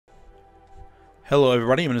Hello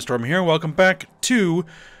everybody, I'm Storm here. Welcome back to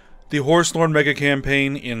the Horse Lord Mega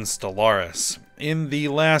Campaign in Stellaris. In the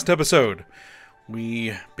last episode,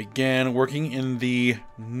 we began working in the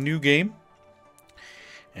new game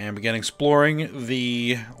and began exploring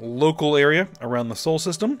the local area around the Sol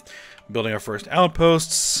system, building our first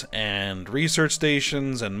outposts and research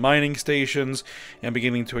stations and mining stations, and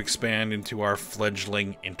beginning to expand into our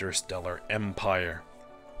fledgling interstellar empire.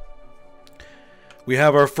 We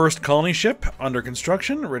have our first colony ship under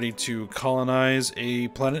construction, ready to colonize a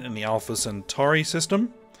planet in the Alpha Centauri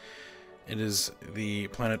system. It is the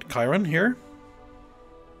planet Chiron here.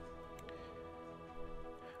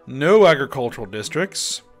 No agricultural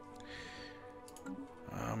districts.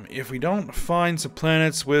 If we don't find some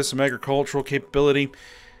planets with some agricultural capability,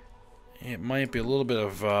 it might be a little bit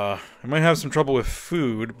of... we might have some trouble with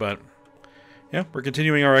food, but yeah, we're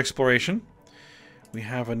continuing our exploration. We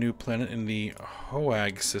have a new planet in the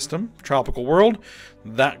Hoag system, tropical world.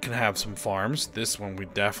 That can have some farms. This one we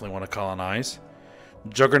definitely want to colonize.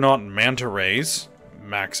 Juggernaut manta rays,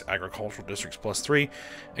 max agricultural districts +3.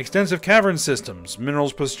 Extensive cavern systems,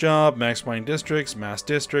 minerals plus job, max mining districts, mass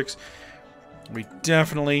districts. We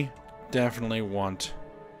definitely want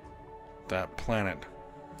that planet.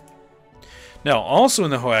 Now, also in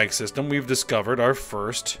the Hoag system, we've discovered our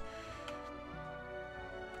first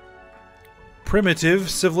primitive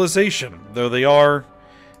civilization, though they are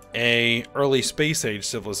a early space age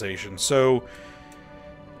civilization, so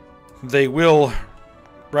they will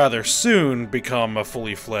rather soon become a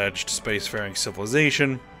fully fledged spacefaring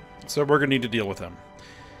civilization, so we're going to need to deal with them.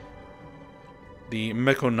 The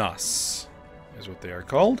Mekonas is what they are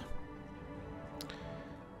called.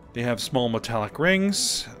 They have small metallic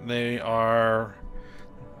rings. They are...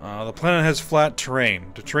 the planet has flat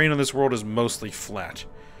terrain. The terrain on this world is mostly flat,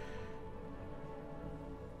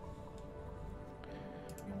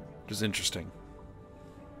 which is interesting.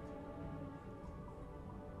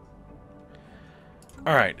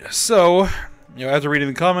 Alright, so, after reading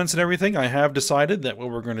the comments and everything, I have decided that what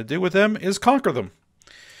we're going to do with them is conquer them.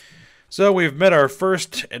 So we've met our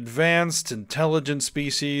first advanced intelligent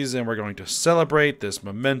species, and we're going to celebrate this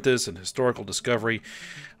momentous and historical discovery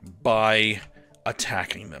by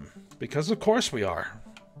attacking them. Because of course we are.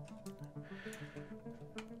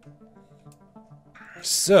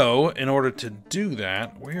 So, in order to do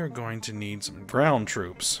that, we are going to need some ground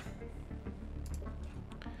troops.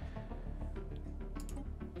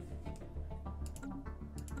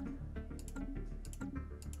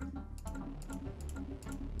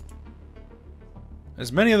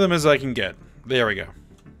 As many of them as I can get. There we go.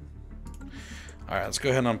 Alright, let's go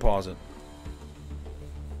ahead and unpause it.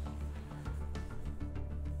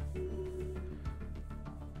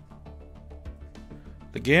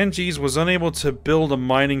 The Ganges was unable to build a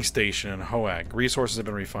mining station in Hoag. Resources have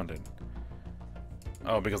been refunded.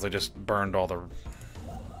 Oh, because they just burned all the...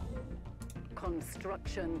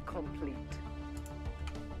 Construction complete.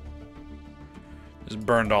 Just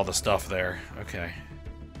burned all the stuff there. Okay.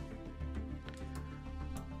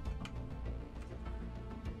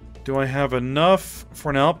 Do I have enough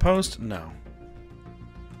for an outpost? No.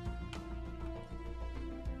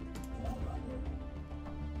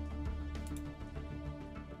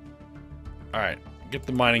 Alright, get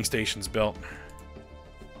the mining stations built.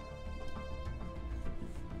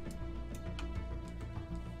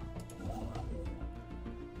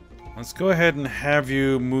 Let's go ahead and have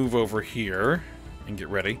you move over here and get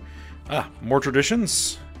ready. Ah, more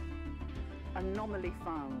traditions. Anomaly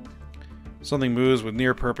found. Something moves with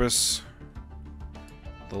near purpose.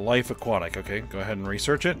 The life aquatic. Okay, go ahead and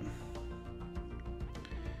research it.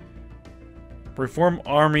 Reform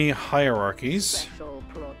army hierarchies. Special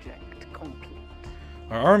project complete.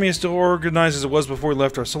 Our army is still organized as it was before we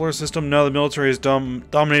left our solar system. Now the military is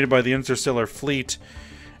dominated by the interstellar fleet,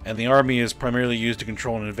 and the army is primarily used to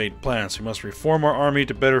control and invade planets. We must reform our army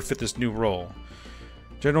to better fit this new role.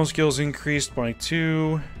 General skills increased by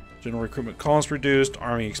 2. General recruitment cost reduced.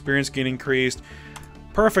 Army experience gain increased.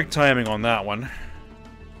 Perfect timing on that one.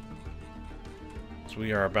 So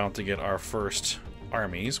we are about to get our first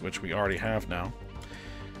armies, which we already have now.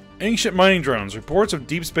 Ancient mining drones. Reports of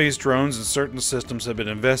deep space drones in certain systems have been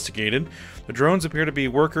investigated. The drones appear to be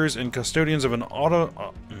workers and custodians of an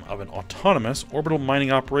autonomous orbital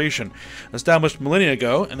mining operation, established millennia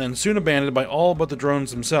ago and then soon abandoned by all but the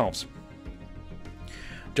drones themselves.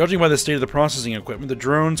 Judging by the state of the processing equipment, the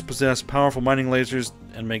drones possess powerful mining lasers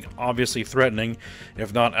and make obviously threatening,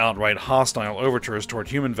 if not outright hostile, overtures toward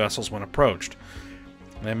human vessels when approached.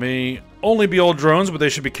 They may only be old drones, but they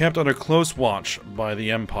should be kept under close watch by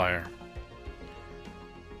the Empire.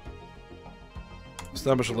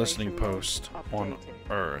 Establish a listening post on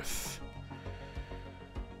Earth.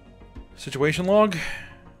 Situation log.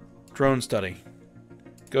 Drone study.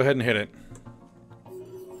 Go ahead and hit it.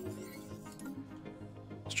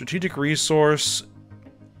 Strategic resource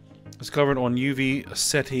is covered on UV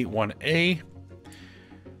SETI 1A.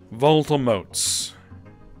 Volatile motes.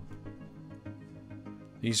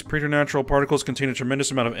 These preternatural particles contain a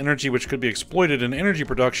tremendous amount of energy which could be exploited in energy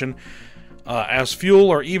production as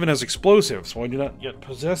fuel or even as explosives. While we do not yet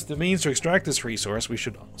possess the means to extract this resource, we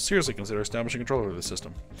should seriously consider establishing control over the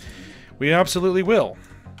system. We absolutely will.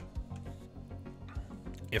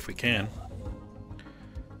 If we can.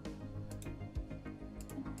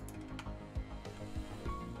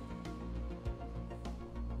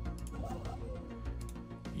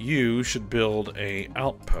 You should build a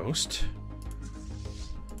outpost.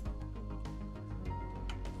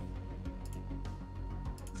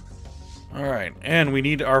 Alright, and we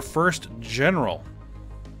need our first general.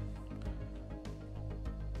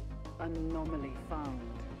 Anomaly found.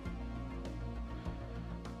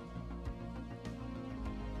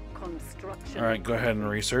 Construction. Alright, go ahead and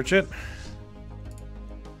research it.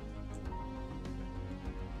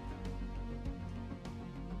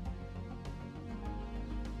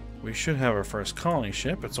 We should have our first colony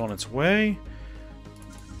ship. It's on its way.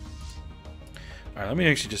 Alright, let me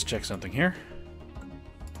actually just check something here.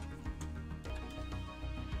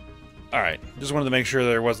 Alright, just wanted to make sure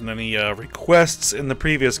there wasn't any requests in the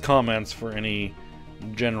previous comments for any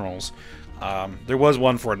generals. There was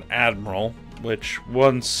one for an admiral, which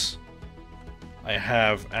once I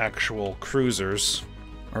have actual cruisers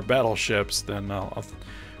or battleships, then I'll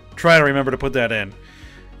try to remember to put that in.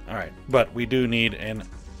 Alright, but we do need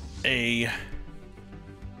a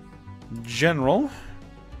general.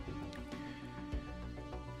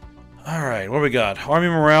 Alright, what do we got? Army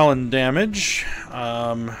morale and damage.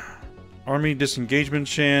 Army disengagement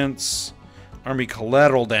chance. Army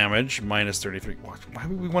collateral damage, minus 33. Why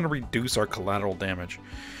would we want to reduce our collateral damage?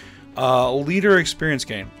 Leader experience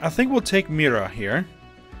gain. I think we'll take Mira here.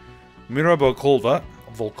 Mira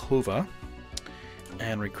Volkova.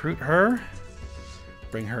 And recruit her.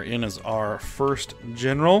 Bring her in as our first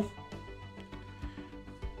general.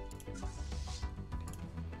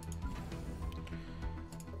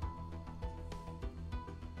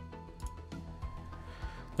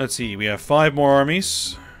 Let's see, we have 5 more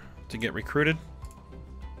armies to get recruited.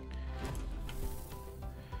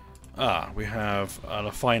 We have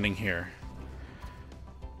a finding here.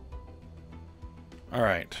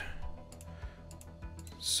 Alright.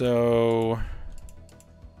 So...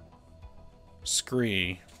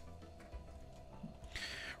 Scree.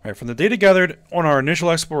 Right, from the data gathered on our initial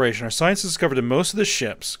exploration, our science discovered that most of the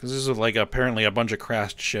ships, because this is like apparently a bunch of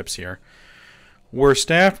crashed ships here, were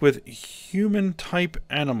staffed with human-type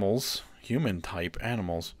animals. Human-type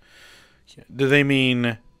animals? Do they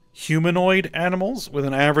mean humanoid animals? With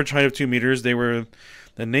an average height of 2 meters, they were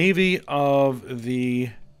the navy of the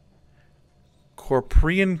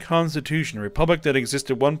Corprean Constitution, a republic that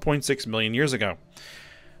existed 1.6 million years ago.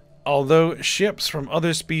 Although ships from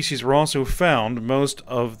other species were also found, most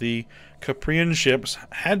of the Coprean ships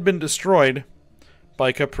had been destroyed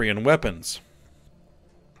by Coprean weapons.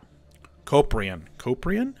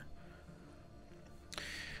 Coprean?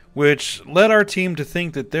 Which led our team to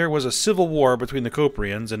think that there was a civil war between the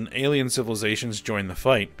Copreans and alien civilizations joined the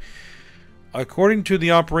fight. According to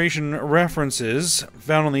the operation references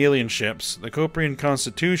found on the alien ships, the Coprean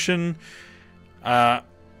Constitution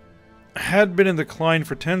had been in decline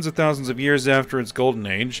for tens of thousands of years after its golden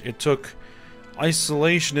age. It took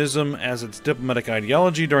isolationism as its diplomatic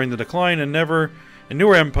ideology during the decline, and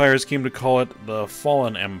newer empires came to call it the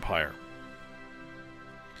Fallen Empire.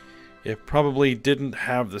 It probably didn't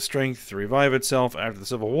have the strength to revive itself after the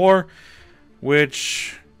Civil War,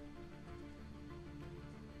 which...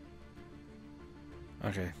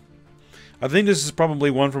 Okay. I think this is probably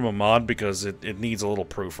one from a mod because it needs a little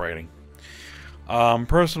proofwriting.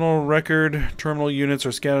 Personal record terminal units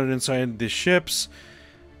are scattered inside the ships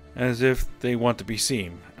as if they want to be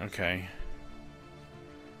seen. Okay.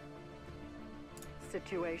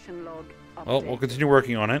 Situation log updated. Well, we'll continue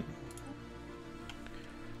working on it.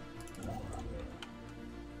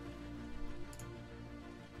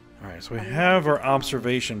 Alright, so we have our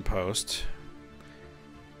observation post.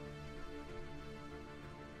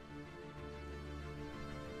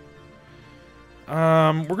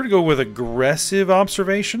 We're going to go with aggressive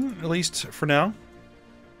observation, at least for now.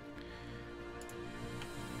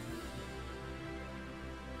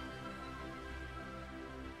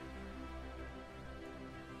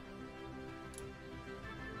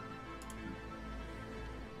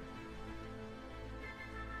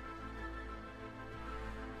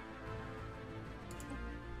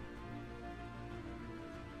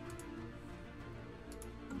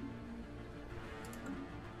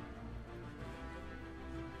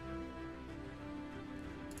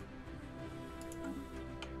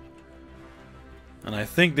 And I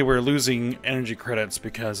think they were losing energy credits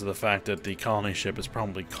because of the fact that the colony ship is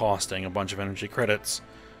probably costing a bunch of energy credits.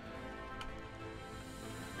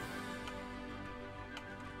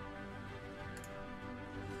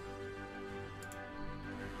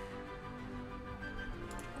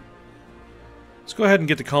 Let's go ahead and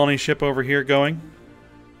get the colony ship over here going.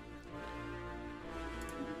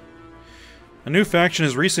 A new faction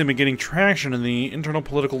has recently been getting traction in the internal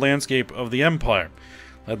political landscape of the Empire.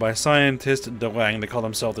 Led by scientist Dewang, they call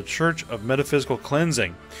themselves the Church of Metaphysical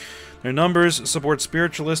Cleansing. Their numbers support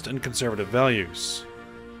spiritualist and conservative values.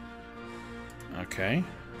 Okay.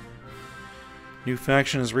 New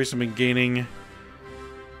faction has recently been gaining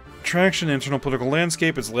traction in the internal political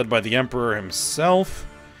landscape. It's led by the Emperor himself.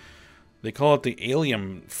 They call it the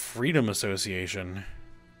Alien Freedom Association.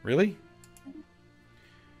 Really?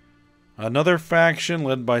 Another faction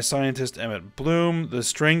led by scientist Emmett Bloom, the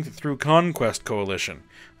Strength Through Conquest Coalition.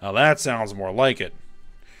 Now that sounds more like it.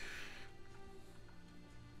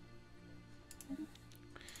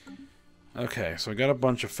 Okay, so we got a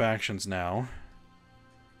bunch of factions now.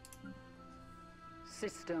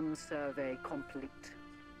 System survey complete.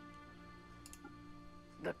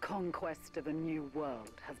 The conquest of a new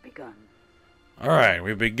world has begun. Alright,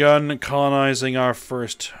 we've begun colonizing our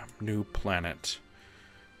first new planet.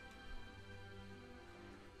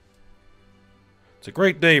 It's a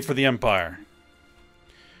great day for the Empire.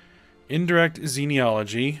 Indirect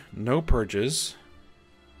genealogy, no purges.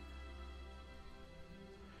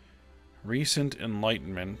 Recent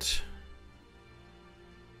enlightenment.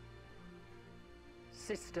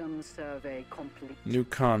 System survey complete. New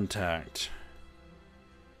contact.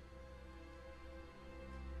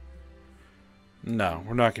 No,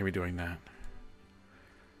 we're not going to be doing that.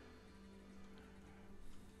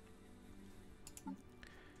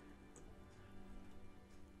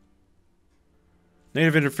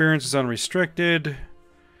 Native interference is unrestricted.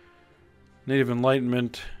 Native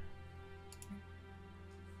enlightenment.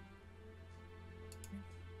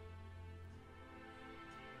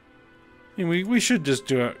 I mean, we should just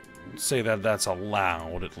do it, say that that's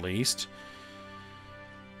allowed at least.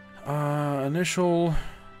 Initial.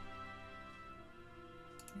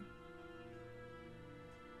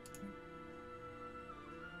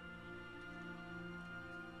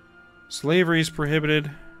 Slavery is prohibited.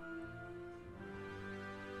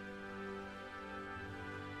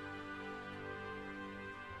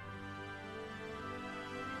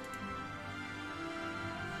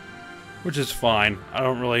 Which is fine. I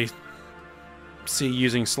don't really see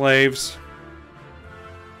using slaves.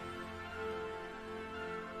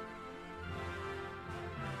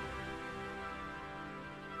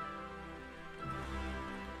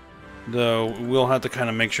 Though we'll have to kind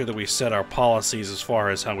of make sure that we set our policies as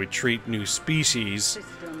far as how we treat new species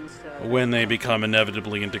when they become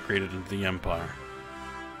inevitably integrated into the Empire.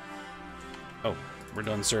 Oh, we're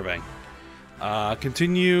done surveying.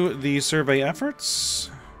 Continue the survey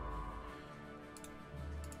efforts.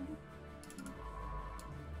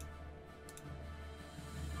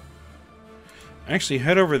 Actually,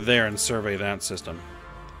 head over there and survey that system.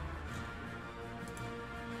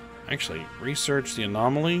 Actually, research the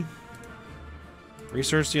anomaly.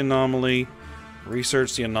 Research the anomaly.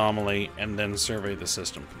 Research the anomaly, and then survey the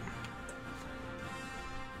system.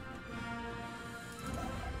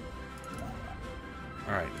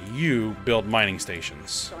 Alright, you build mining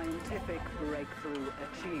stations. Scientific breakthrough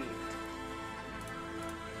achieved.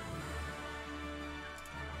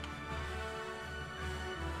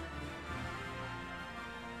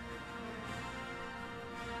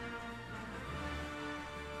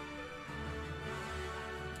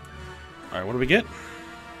 Alright, what do we get?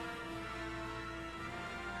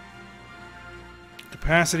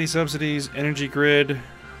 Capacity subsidies, energy grid.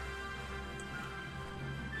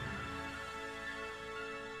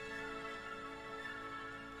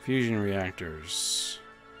 Fusion reactors.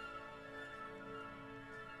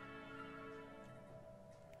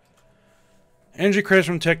 Energy credits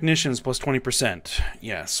from technicians plus 20%.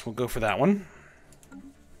 Yes, we'll go for that one.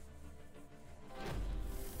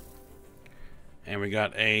 And we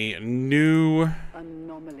got a new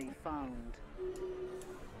Anomaly found.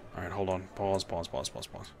 Alright, hold on. Pause.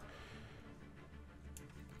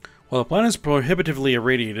 While the planet is prohibitively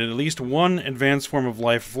irradiated, at least one advanced form of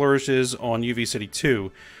life flourishes on UV City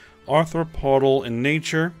 2. Arthropodal in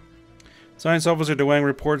nature. Science Officer DeWang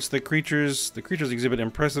reports that the creatures exhibit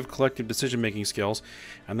impressive collective decision-making skills,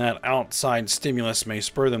 and that outside stimulus may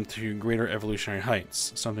spur them to greater evolutionary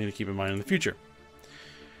heights. Something to keep in mind in the future.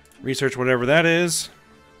 Research whatever that is.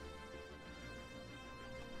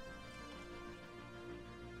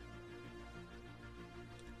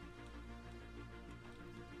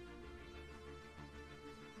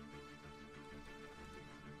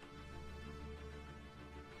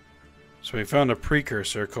 So we found a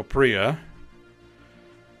precursor, Copria.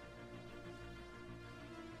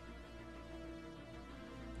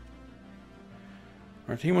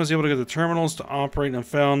 Our team was able to get the terminals to operate and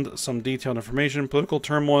found some detailed information. Political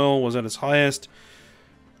turmoil was at its highest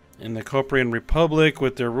in the Coprian Republic,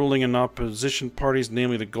 with their ruling and opposition parties,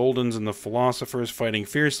 namely the Goldens and the Philosophers, fighting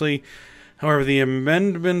fiercely. However, the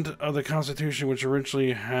amendment of the Constitution, which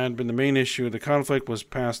originally had been the main issue of the conflict, was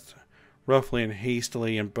passed roughly and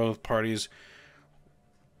hastily, and both parties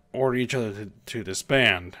ordered each other to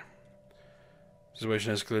disband. The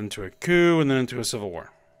situation escalated into a coup and then into a civil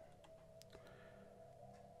war.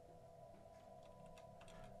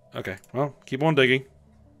 Okay, well, keep on digging.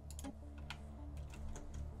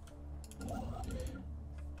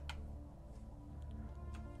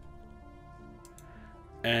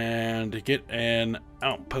 And get an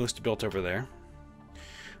outpost built over there.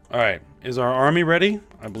 Alright, is our army ready?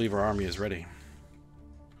 I believe our army is ready.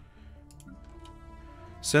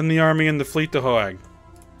 Send the army and the fleet to Hoag.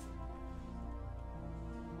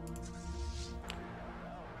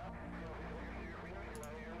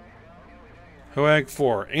 Hoag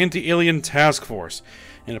 4, Anti-Alien Task Force.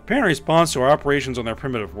 In apparent response to our operations on their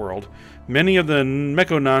primitive world, many of the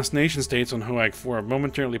Mekonos nation-states on Hoag 4 have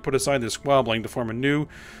momentarily put aside their squabbling to form a new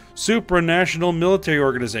supranational military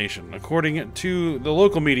organization. According to the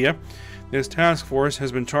local media, this task force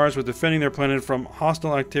has been charged with defending their planet from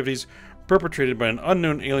hostile activities perpetrated by an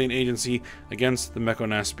unknown alien agency against the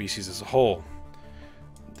Mekonos species as a whole.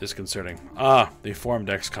 Disconcerting. Ah, they formed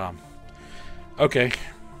XCOM. Okay.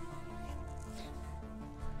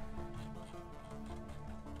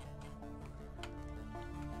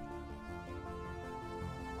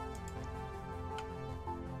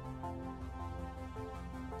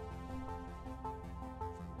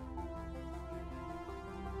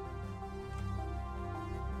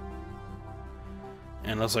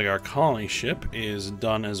 And looks like our colony ship is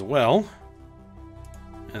done as well.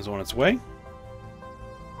 And is on its way.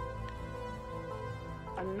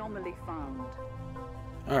 Anomaly found.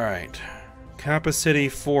 Alright. Kappa City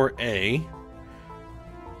 4A.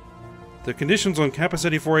 The conditions on Kappa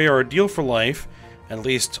City 4A are ideal for life, at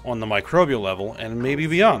least on the microbial level, and maybe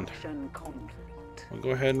beyond. We'll go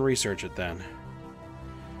ahead and research it then.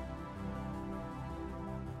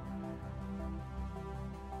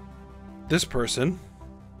 This person,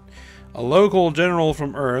 a local general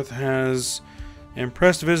from Earth, has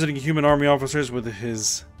impressed visiting human army officers with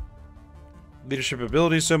his leadership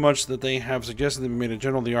abilities so much that they have suggested that he made a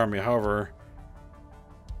general of the army. However,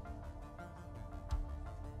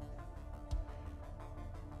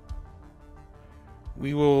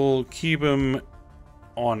 we will keep him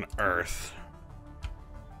on Earth.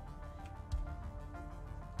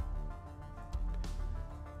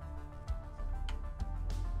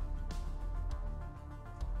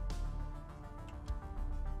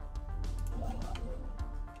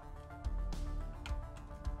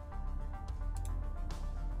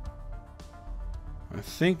 I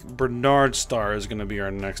think Bernard Star is going to be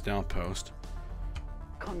our next outpost.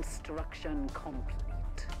 Construction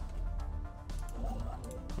complete.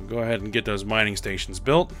 We'll go ahead and get those mining stations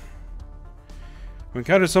built. We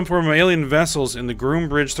encountered some form of alien vessels in the Groom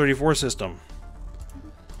Bridge 34 system.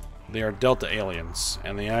 They are Delta aliens,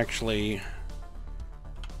 and they actually...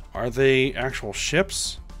 Are they actual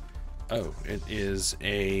ships? Oh, it is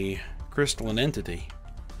a crystalline entity.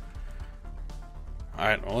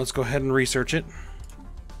 Alright, well, let's go ahead and research it.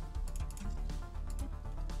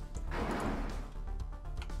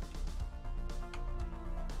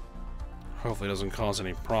 Hopefully it doesn't cause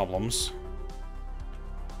any problems.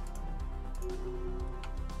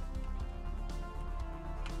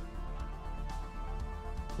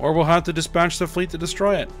 Or we'll have to dispatch the fleet to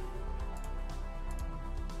destroy it.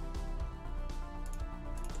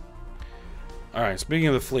 Alright, speaking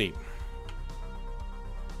of the fleet.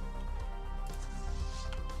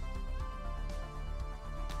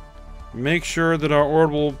 Make sure that our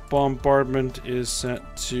orbital bombardment is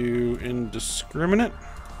set to indiscriminate.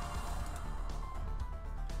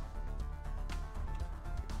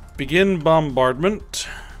 Begin bombardment.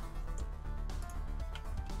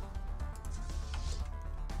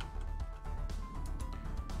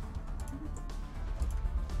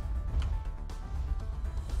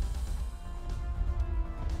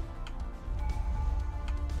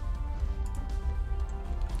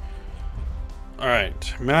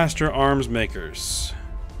 Alright, Master Arms Makers.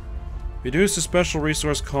 Reduce the special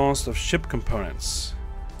resource cost of ship components.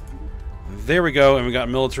 There we go, and we got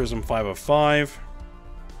Militarism 505.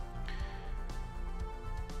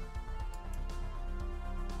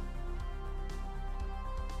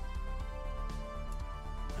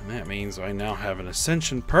 And that means I now have an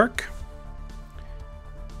Ascension perk.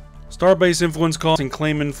 Starbase influence cost and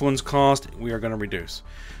claim influence cost we are going to reduce.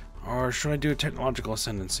 Or should I do a technological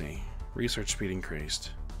ascendancy? Research speed increased.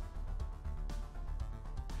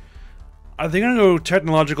 I think I'm going to go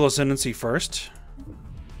technological ascendancy first.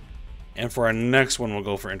 And for our next one, we'll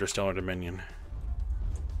go for interstellar dominion.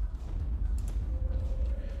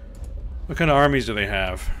 What kind of armies do they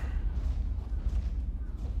have?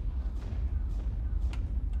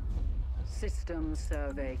 System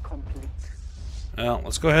survey complete. Well,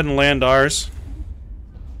 let's go ahead and land ours.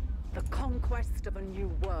 The conquest of a new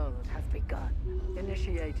world has begun.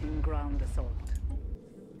 Initiating ground assault.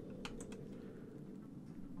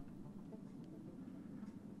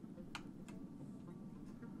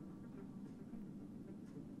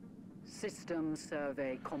 System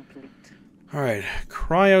survey complete. Alright,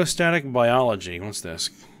 cryostatic biology. What's this?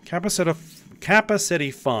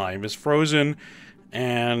 Capacity 5 is frozen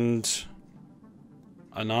and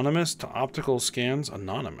anonymous to optical scans.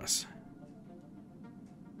 Anonymous.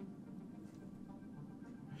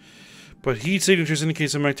 But heat signatures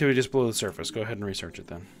indicate some activity just below the surface. Go ahead and research it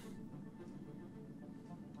then.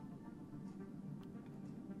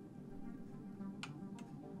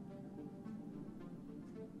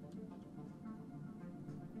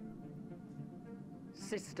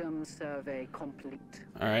 System survey complete.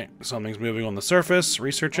 Alright, something's moving on the surface.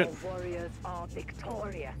 Research it. Our warriors are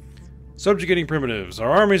victorious. Subjugating primitives.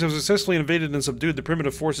 Our armies have successfully invaded and subdued the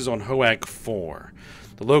primitive forces on Hoag 4.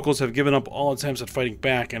 The locals have given up all attempts at fighting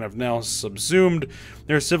back and have now subsumed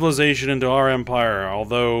their civilization into our empire.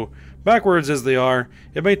 Although backwards as they are,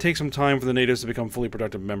 it may take some time for the natives to become fully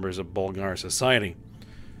productive members of Bulgar society.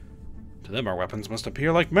 To them, our weapons must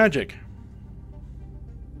appear like magic.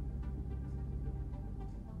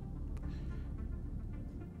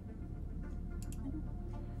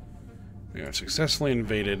 We have successfully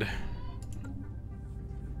invaded.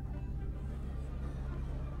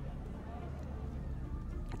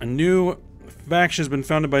 A new faction has been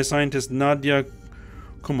founded by scientist Nadia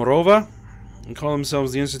Komorova and call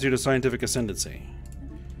themselves the Institute of Scientific Ascendancy.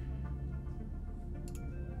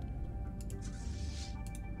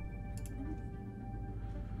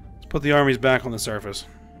 Let's put the armies back on the surface.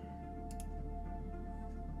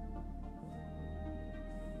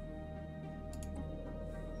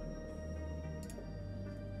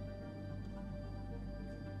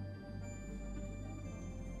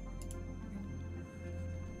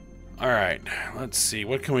 Alright, let's see.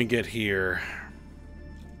 What can we get here?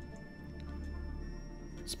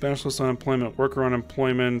 Specialist unemployment, worker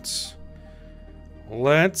unemployment.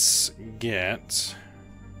 Let's get...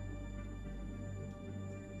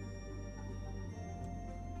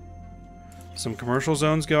 some commercial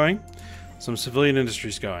zones going. Some civilian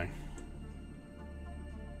industries going.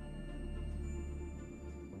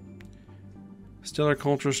 Stellar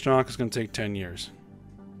culture stock is going to take 10 years.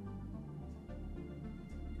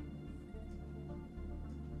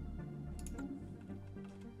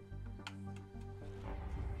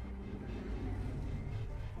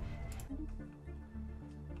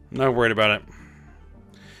 Not worried about it.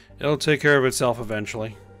 It'll take care of itself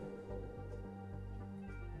eventually.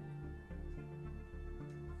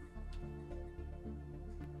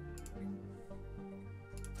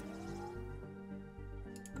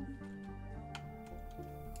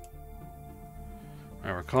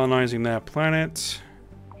 Alright, we're colonizing that planet.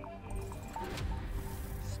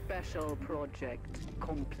 Special project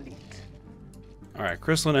complete. Alright,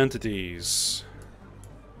 crystalline entities.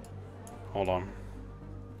 Hold on.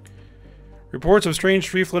 Reports of strange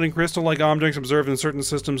free-floating crystal-like objects observed in certain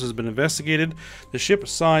systems has been investigated. The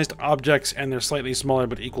ship-sized objects and their slightly smaller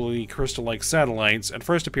but equally crystal-like satellites at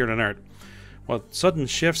first appeared inert, while sudden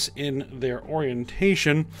shifts in their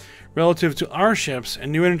orientation relative to our ships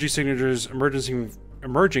and new energy signatures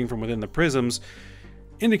emerging from within the prisms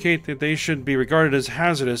indicate that they should be regarded as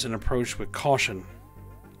hazardous and approached with caution.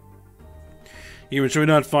 Even should we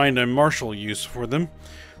not find a martial use for them,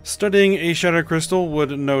 studying a shattered crystal would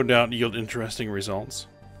no doubt yield interesting results.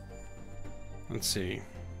 Let's see.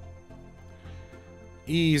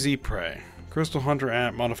 Easy prey. Crystal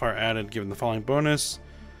Hunter modifier added, given the following bonus.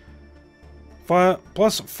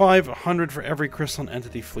 Plus 500 for every crystalline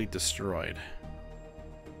entity fleet destroyed.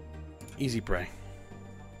 Easy prey.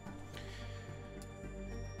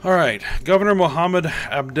 Alright, Governor Mohammed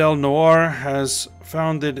Abdel Noor has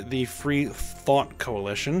founded the Free Thought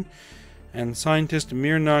Coalition, and scientist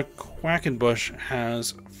Mirna Quackenbush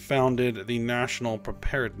has founded the National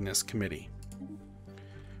Preparedness Committee.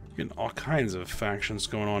 We're getting all kinds of factions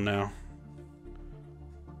going on now.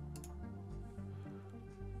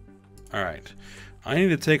 Alright, I need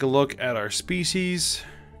to take a look at our species.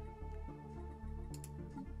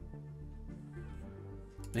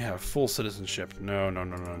 They have full citizenship. No, no,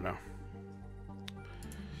 no, no, no.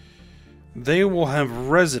 They will have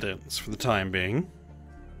residence for the time being.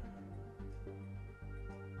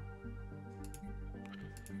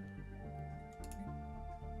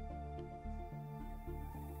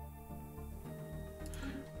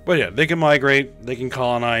 But yeah, they can migrate, they can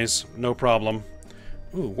colonize, no problem.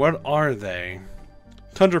 Ooh, what are they?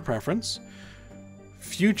 Tundra preference.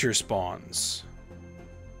 Future spawns.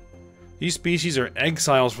 These species are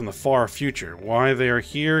exiles from the far future. Why they are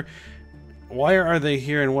here? Why are they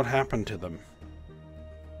here and what happened to them?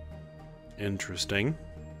 Interesting.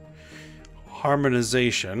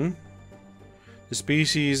 Harmonization. The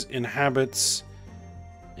species inhabits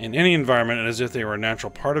in any environment as if they were a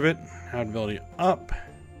natural part of it. Habitability up.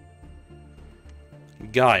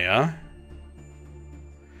 Gaia.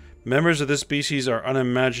 Members of this species are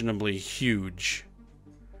unimaginably huge.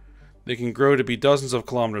 They can grow to be dozens of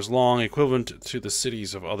kilometers long, equivalent to the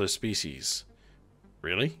cities of other species.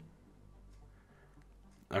 Really?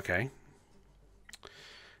 Okay.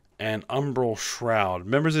 An umbral shroud.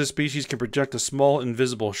 Members of this species can project a small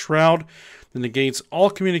invisible shroud that negates all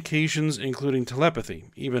communications, including telepathy.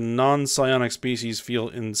 Even non-psionic species feel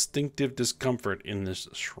instinctive discomfort in this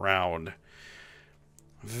shroud.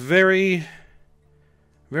 Very,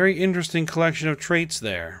 very interesting collection of traits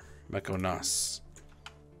there, Mekonas.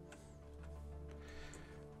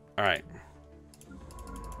 Alright.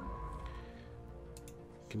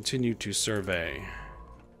 Continue to survey.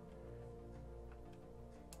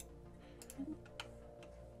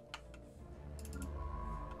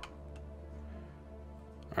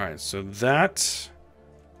 Alright, so that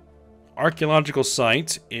archaeological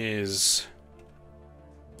site is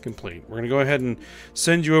complete. We're going to go ahead and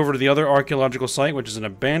send you over to the other archaeological site, which is an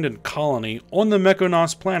abandoned colony on the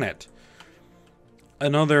Mekonos planet.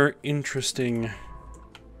 Another interesting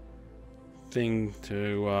thing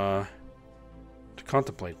to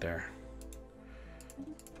contemplate there.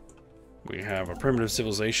 We have a primitive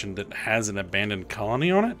civilization that has an abandoned colony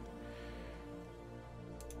on it.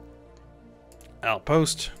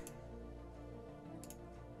 Outpost.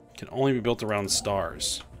 Can only be built around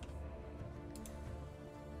stars.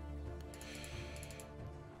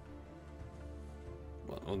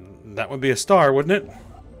 Well, that would be a star, wouldn't it?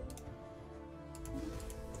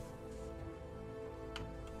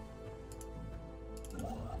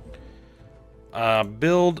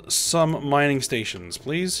 Build some mining stations,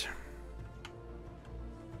 please.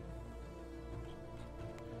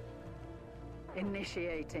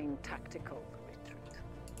 Initiating tactical retreat.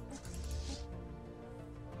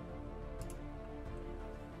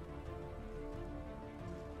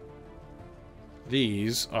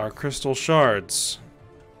 These are crystal shards.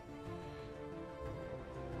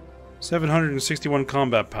 761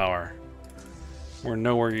 combat power. We're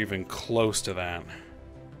nowhere even close to that.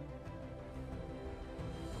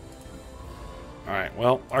 Alright,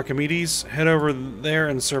 well, Archimedes, head over there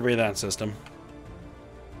and survey that system.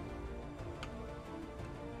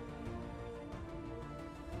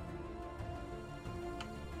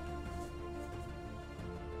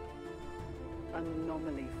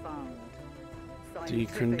 Anomaly found. The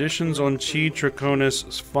conditions on Chi Trichonis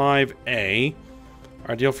 5A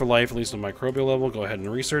are ideal for life, at least on microbial level. Go ahead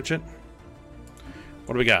and research it.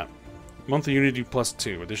 What do we got? Monthly Unity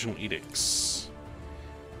 +2, additional edicts.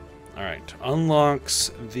 Alright,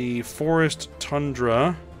 unlocks the Forest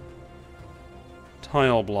Tundra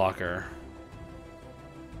tile blocker.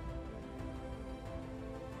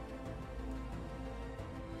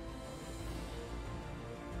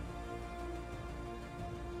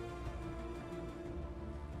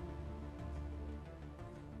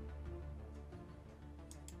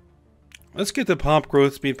 Let's get the pop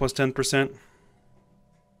growth speed +10%.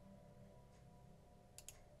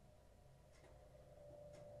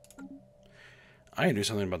 I can do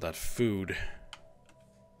something about that food.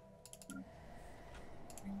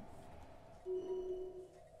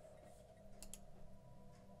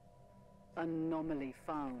 Anomaly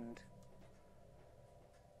found.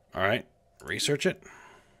 Alright, research it.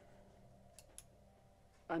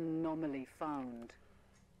 Anomaly found.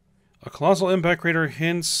 A colossal impact crater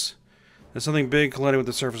hints that something big collided with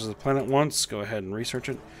the surface of the planet once. Go ahead and research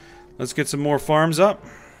it. Let's get some more farms up.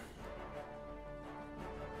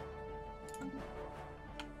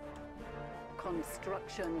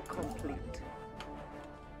 Construction complete.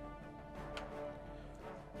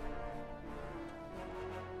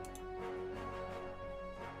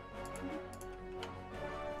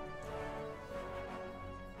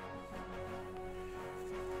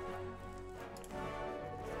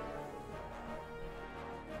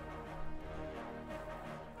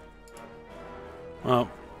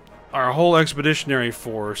 Well, our whole expeditionary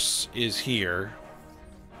force is here.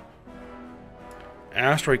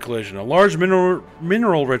 Asteroid collision. A large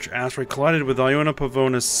mineral-rich asteroid collided with Iona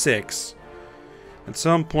Pavonis 6 at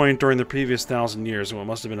some point during the previous 1,000 years, in what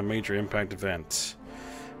must have been a major impact event.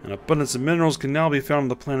 An abundance of minerals can now be found on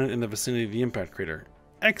the planet in the vicinity of the impact crater.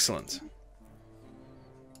 Excellent.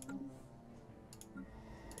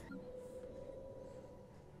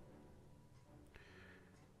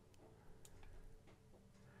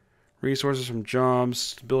 Resources from jobs,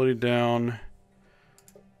 stability down.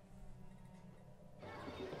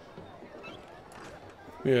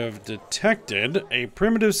 We have detected a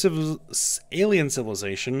primitive alien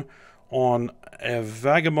civilization on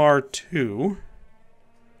Avagamar 2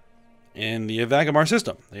 in the Avagamar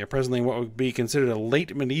system. They are presently in what would be considered a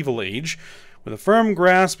late medieval age. With a firm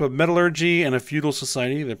grasp of metallurgy and a feudal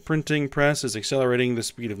society, the printing press is accelerating the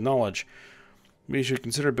speed of knowledge. We should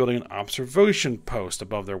consider building an observation post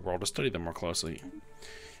above their world to study them more closely.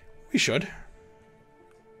 We should.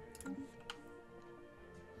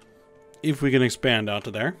 If we can expand out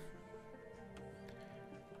to there.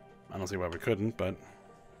 I don't see why we couldn't, but...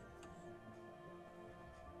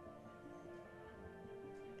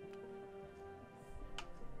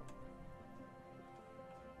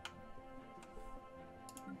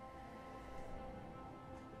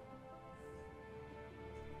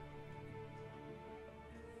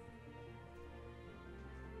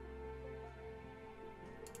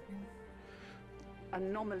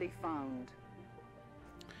 Anomaly found.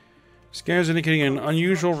 Scanners indicating an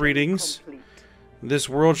unusual readings. Complete. This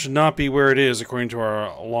world should not be where it is according to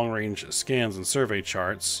our long-range scans and survey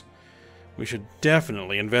charts. We should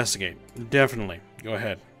definitely investigate. Definitely. Go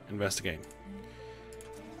ahead. Investigate.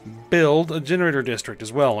 Build a generator district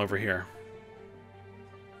as well over here.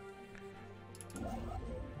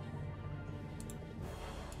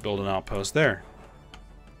 Build an outpost there.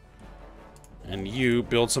 And you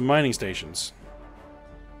build some mining stations.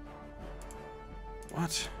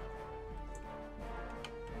 What?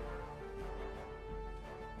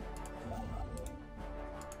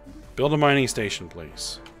 Build a mining station,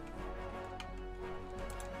 please.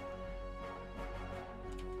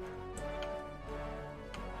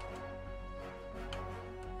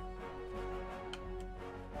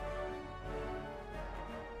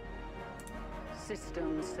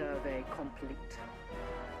 System survey complete.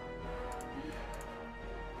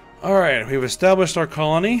 Alright, we've established our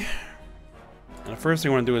colony. And the first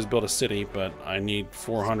thing I want to do is build a city, but I need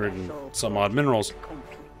 400 and some odd minerals.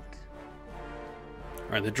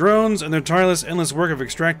 Alright, the drones and their tireless, endless work of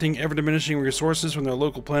extracting ever-diminishing resources from their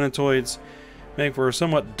local planetoids make for a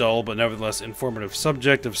somewhat dull but nevertheless informative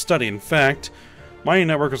subject of study. In fact, mining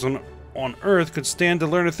networks on Earth could stand to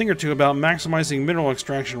learn a thing or two about maximizing mineral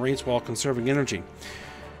extraction rates while conserving energy.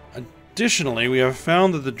 Additionally, we have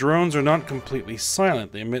found that the drones are not completely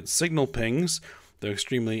silent. They emit signal pings, though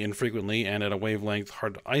extremely infrequently and at a wavelength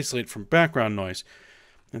hard to isolate from background noise.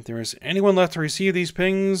 If there is anyone left to receive these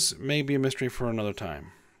pings, may be a mystery for another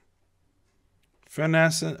time.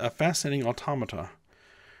 A fascinating automata.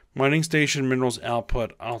 Mining station minerals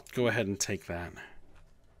output. I'll go ahead and take that.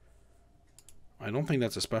 I don't think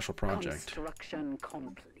that's a special project. Construction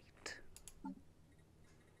complete.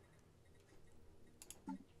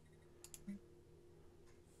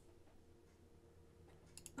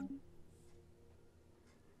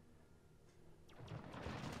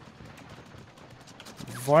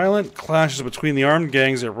 Violent clashes between the armed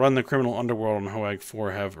gangs that run the criminal underworld on Hoag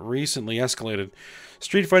 4 have recently escalated.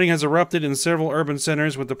 Street fighting has erupted in several urban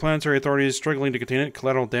centers, with the planetary authorities struggling to contain it.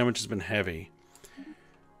 Collateral damage has been heavy.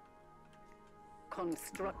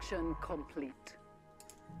 Construction complete.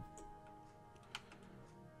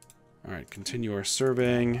 Alright, continue our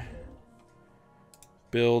surveying.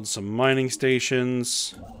 Build some mining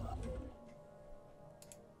stations.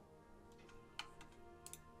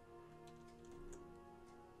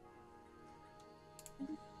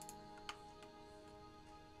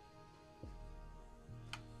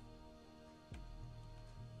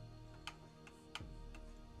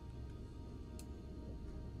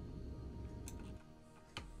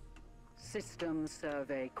 System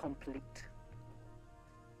survey complete.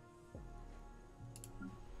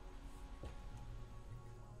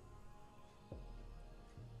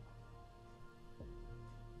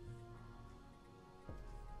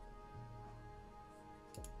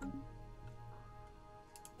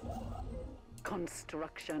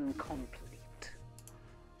 Construction complete.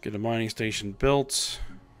 Get a mining station built.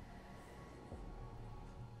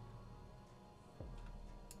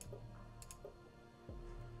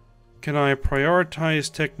 Can I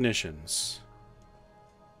prioritize technicians?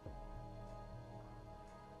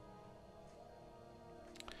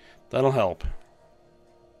 That'll help.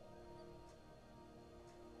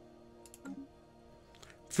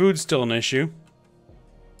 Food's still an issue.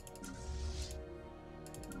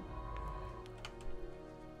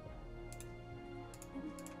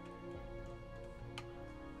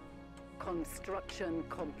 Construction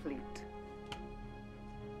complete.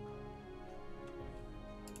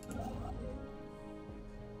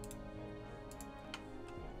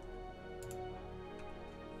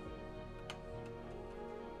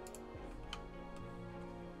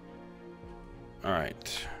 All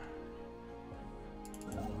right.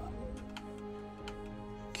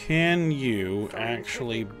 Can you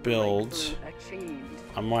actually build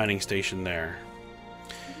a mining station there?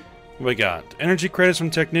 What we got? Energy credits from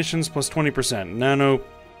technicians plus 20%. Nano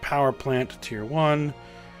power plant tier 1.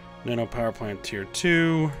 Nano power plant tier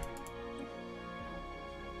 2.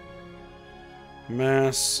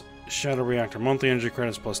 Mass shadow reactor monthly energy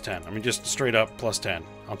credits plus 10. I mean, just straight up plus 10.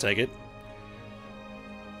 I'll take it.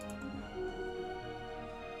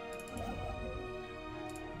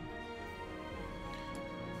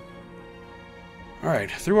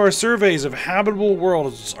 Alright, through our surveys of habitable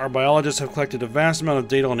worlds, our biologists have collected a vast amount of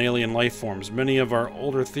data on alien life forms. Many of our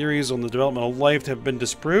older theories on the development of life have been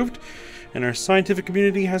disproved, and our scientific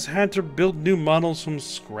community has had to build new models from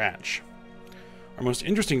scratch. Our most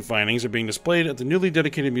interesting findings are being displayed at the newly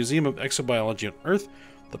dedicated Museum of Exobiology on Earth.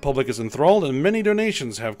 The public is enthralled, and many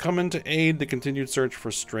donations have come in to aid the continued search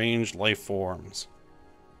for strange life forms.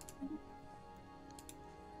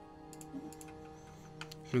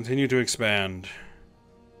 Continue to expand.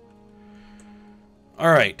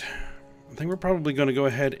 Alright, I think we're probably going to go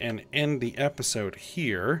ahead and end the episode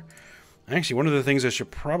here. Actually, one of the things I should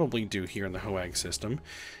probably do here in the HOAG system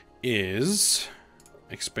is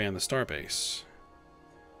expand the starbase.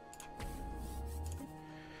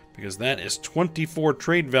 Because that is 24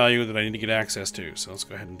 trade value that I need to get access to, so let's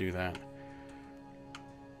go ahead and do that.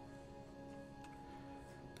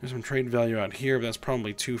 There's some trade value out here, but that's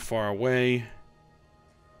probably too far away.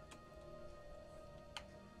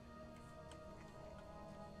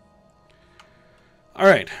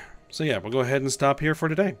 Alright, so yeah, we'll go ahead and stop here for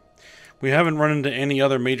today. We haven't run into any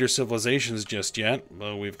other major civilizations just yet,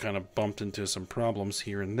 though we've kind of bumped into some problems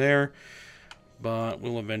here and there. But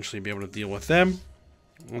we'll eventually be able to deal with them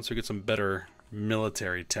once we get some better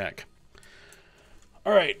military tech.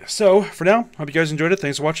 Alright, so for now, hope you guys enjoyed it.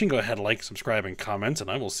 Thanks for watching. Go ahead, like, subscribe, and comment, and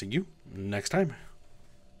I will see you next time.